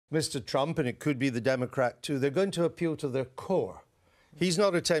Mr. Trump, and it could be the Democrat too, they're going to appeal to their core. He's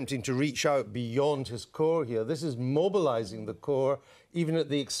not attempting to reach out beyond his core here. This is mobilising the core, even at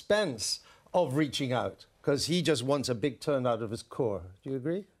the expense of reaching out, because he just wants a big turnout of his core. Do you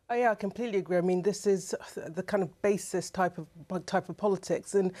agree? Oh, yeah, I completely agree. I mean, this is the kind of basis type of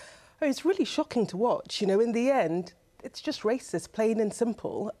politics, and it's really shocking to watch. You know, in the end, it's just racist, plain and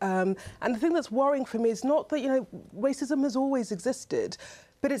simple. And the thing that's worrying for me is not that, you know, racism has always existed,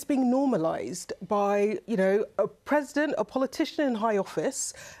 but it's being normalised by, you know, a president, a politician in high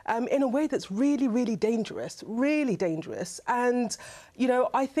office, in a way that's really, really dangerous. And, you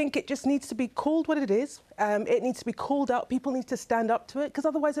know, I think it just needs to be called what it is. It needs to be called out. People need to stand up to it, because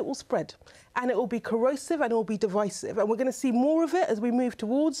otherwise it will spread. And it will be corrosive and it will be divisive. And we're going to see more of it as we move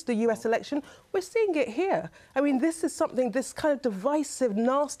towards the US election. We're seeing it here. I mean, this is something, this kind of divisive,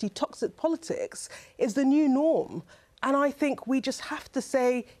 nasty, toxic politics is the new norm. And I think we just have to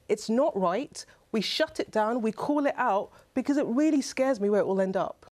say it's not right. We shut it down, we call it out, because it really scares me where it will end up.